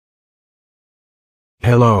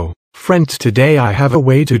Hello, friends. Today I have a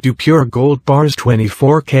way to do pure gold bars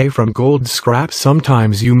 24K from gold scrap.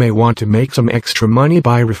 Sometimes you may want to make some extra money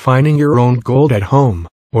by refining your own gold at home,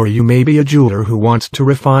 or you may be a jeweler who wants to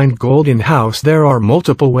refine gold in-house. There are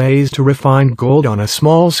multiple ways to refine gold on a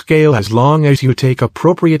small scale as long as you take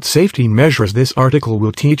appropriate safety measures. This article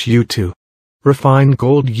will teach you to refine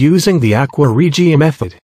gold using the Aqua Regia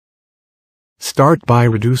method. Start by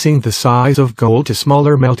reducing the size of gold to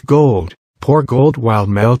smaller. Melt gold. Pour gold while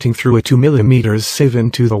melting through a 2 mm sieve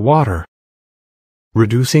into the water.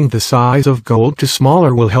 Reducing the size of gold to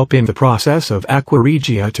smaller will help in the process of Aqua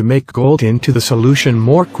Regia to make gold into the solution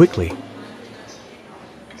more quickly.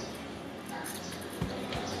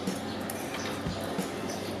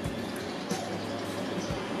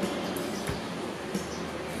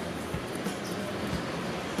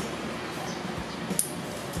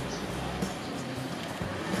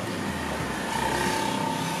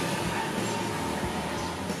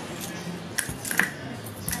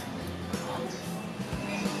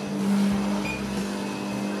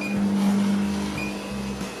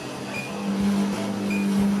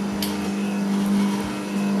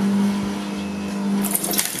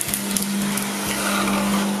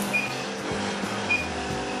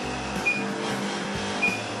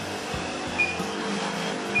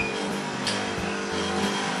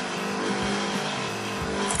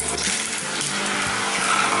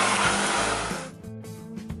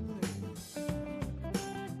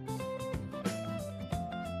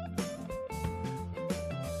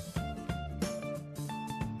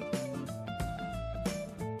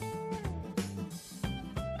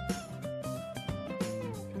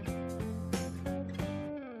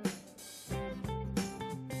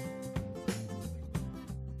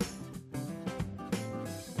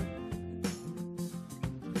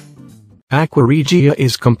 Aqua Regia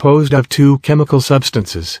is composed of 2 chemical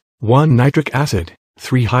substances, 1 nitric acid,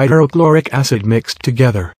 3 hydrochloric acid mixed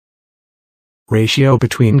together. Ratio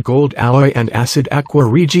between gold alloy and acid. Aqua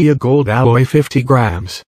Regia gold alloy 50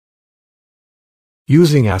 grams.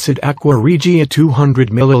 Using acid Aqua Regia 200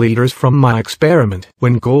 milliliters. From my experiment,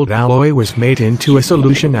 when gold alloy was made into a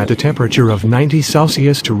solution at a temperature of 90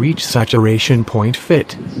 Celsius to reach saturation point,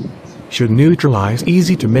 fit should neutralize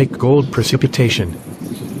easy to make gold precipitation.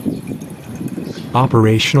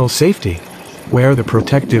 Operational safety. Wear the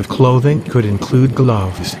protective clothing. Could include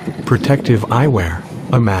gloves, protective eyewear,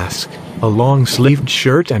 a mask, a long-sleeved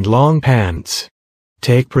shirt and long pants.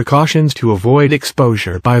 Take precautions to avoid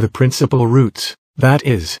exposure by the principal routes, that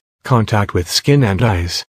is, contact with skin and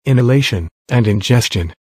eyes, inhalation, and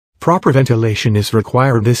ingestion. Proper ventilation is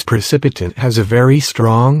required. This precipitant has a very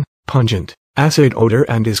strong, pungent, acid odor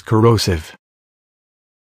and is corrosive.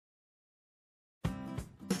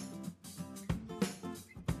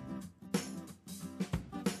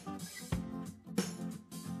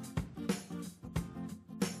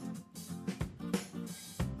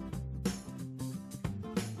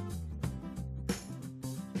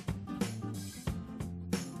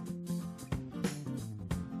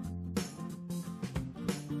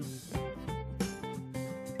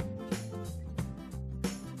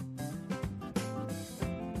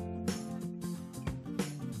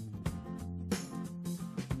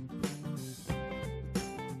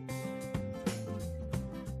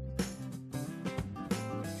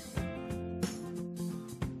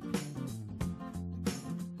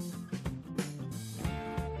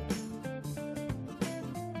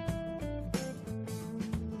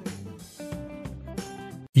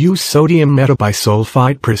 Use sodium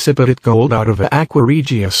metabisulfite precipitate gold out of a Aqua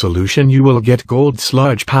Regia solution. You will get gold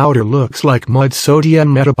sludge powder. Looks like mud.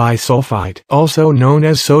 Sodium metabisulfite, also known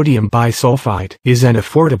as sodium bisulfite, is an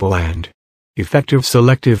affordable and effective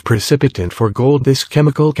selective precipitant for gold. This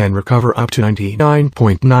chemical can recover up to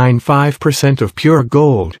 99.95% of pure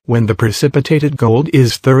gold. When the precipitated gold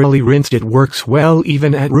is thoroughly rinsed, it works well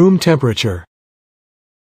even at room temperature.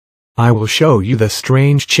 I will show you the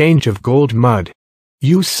strange change of gold mud.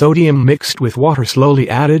 Use sodium mixed with water slowly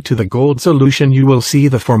added to the gold solution. You will see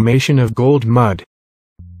the formation of gold mud.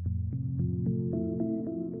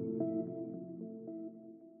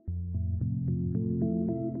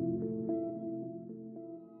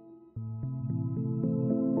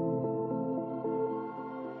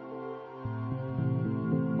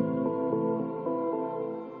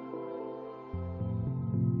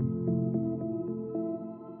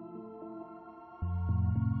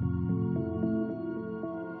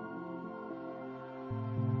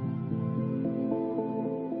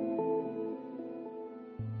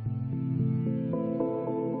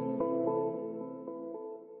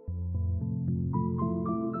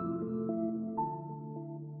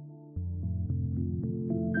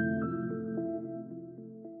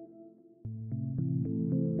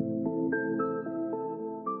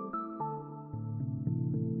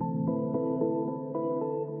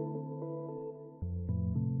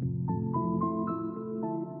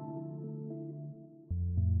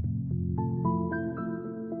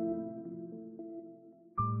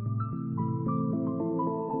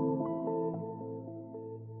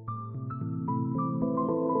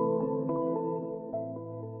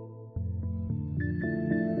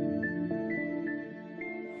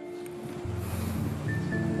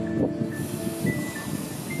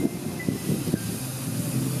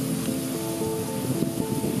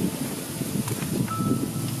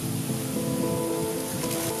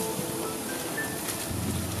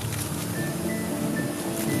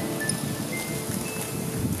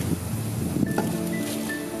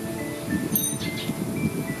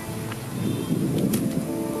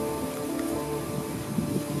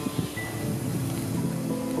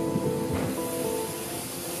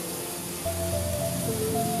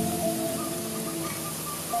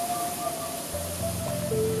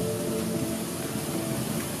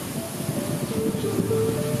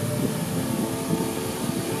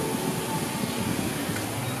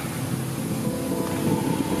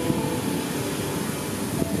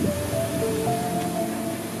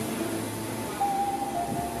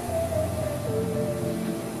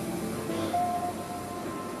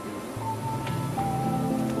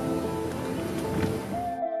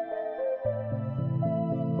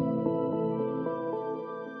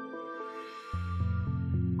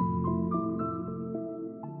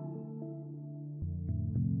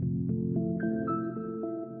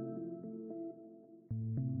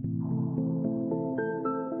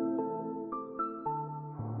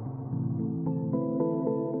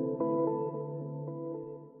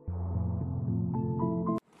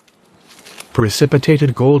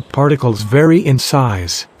 Precipitated gold particles vary in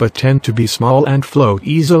size, but tend to be small and float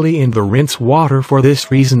easily in the rinse water. For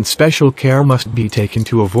this reason, special care must be taken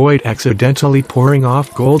to avoid accidentally pouring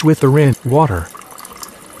off gold with the rinse water.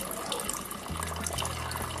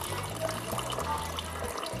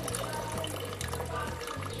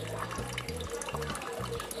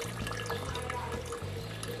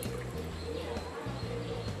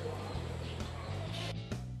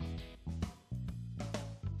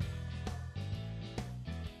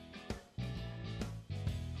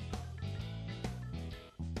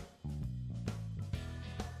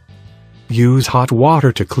 Use hot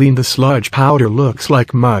water to clean the sludge powder. Looks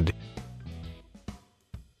like mud.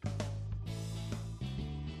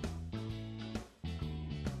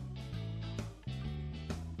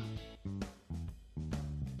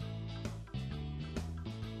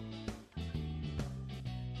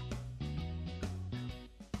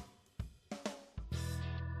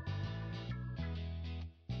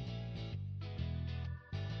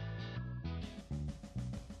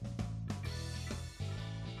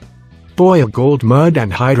 Boil gold mud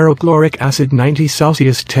and hydrochloric acid 90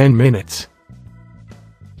 Celsius 10 minutes.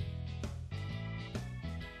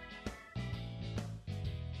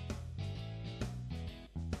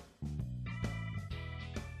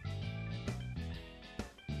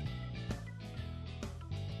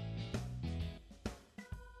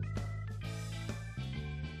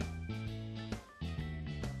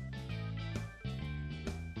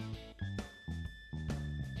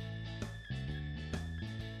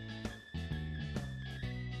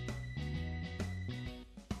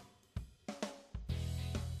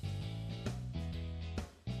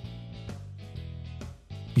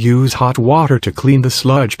 Use hot water to clean the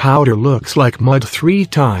sludge powder. Looks like mud 3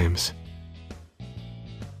 times.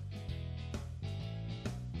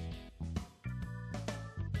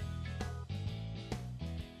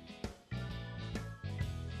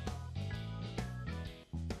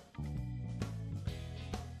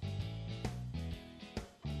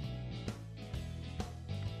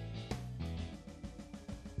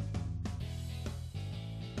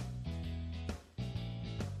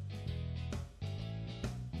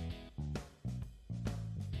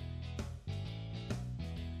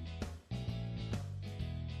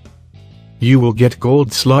 You will get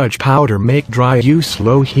gold sludge powder. Make dry. Use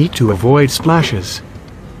low heat to avoid splashes.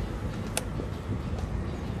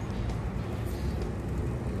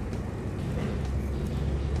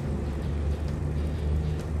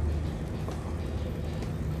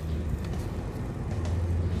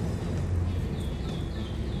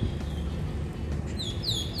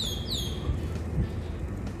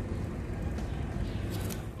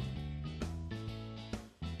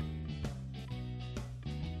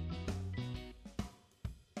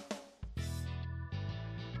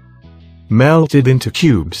 Melt it into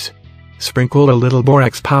cubes. Sprinkle a little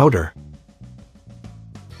borax powder.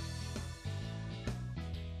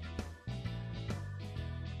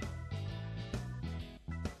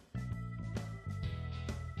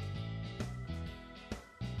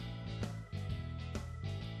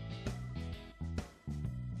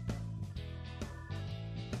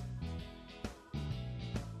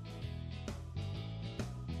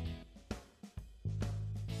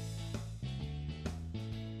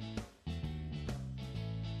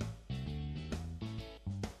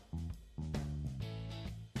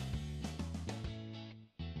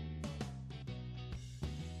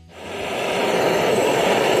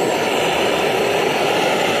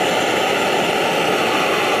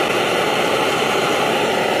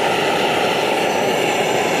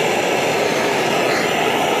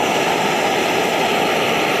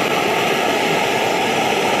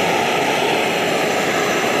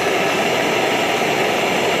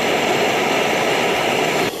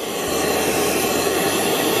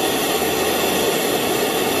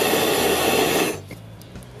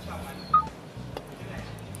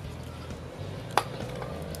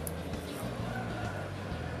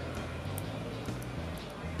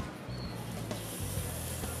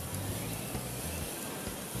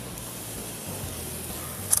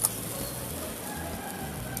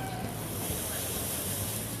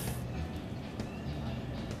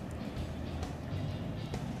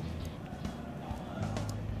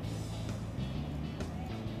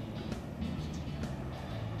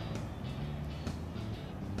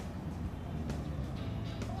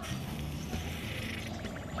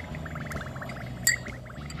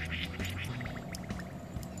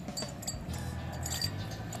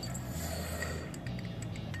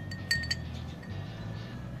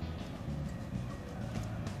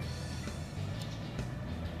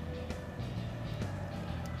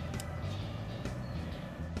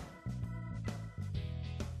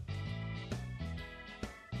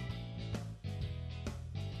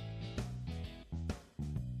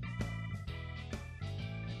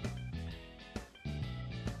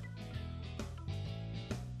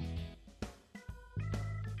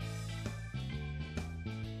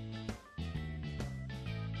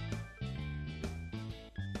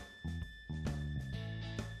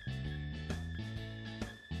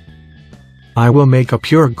 I will make a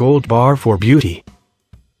pure gold bar for beauty.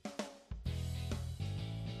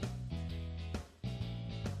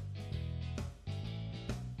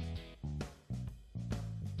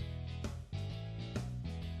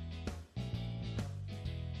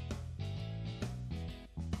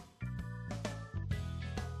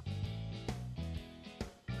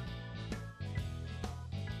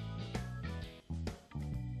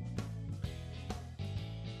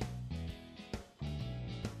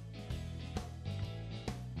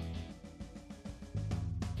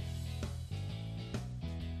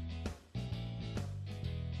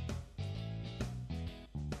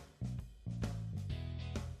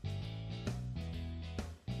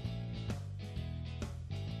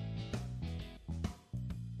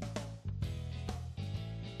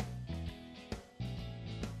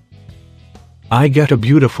 I get a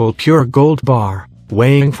beautiful pure gold bar,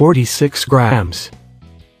 weighing 46 grams.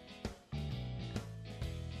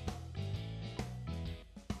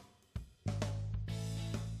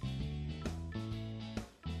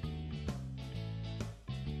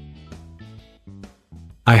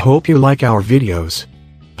 I hope you like our videos.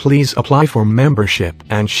 Please apply for membership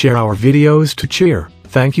and share our videos to cheer.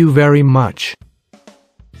 Thank you very much.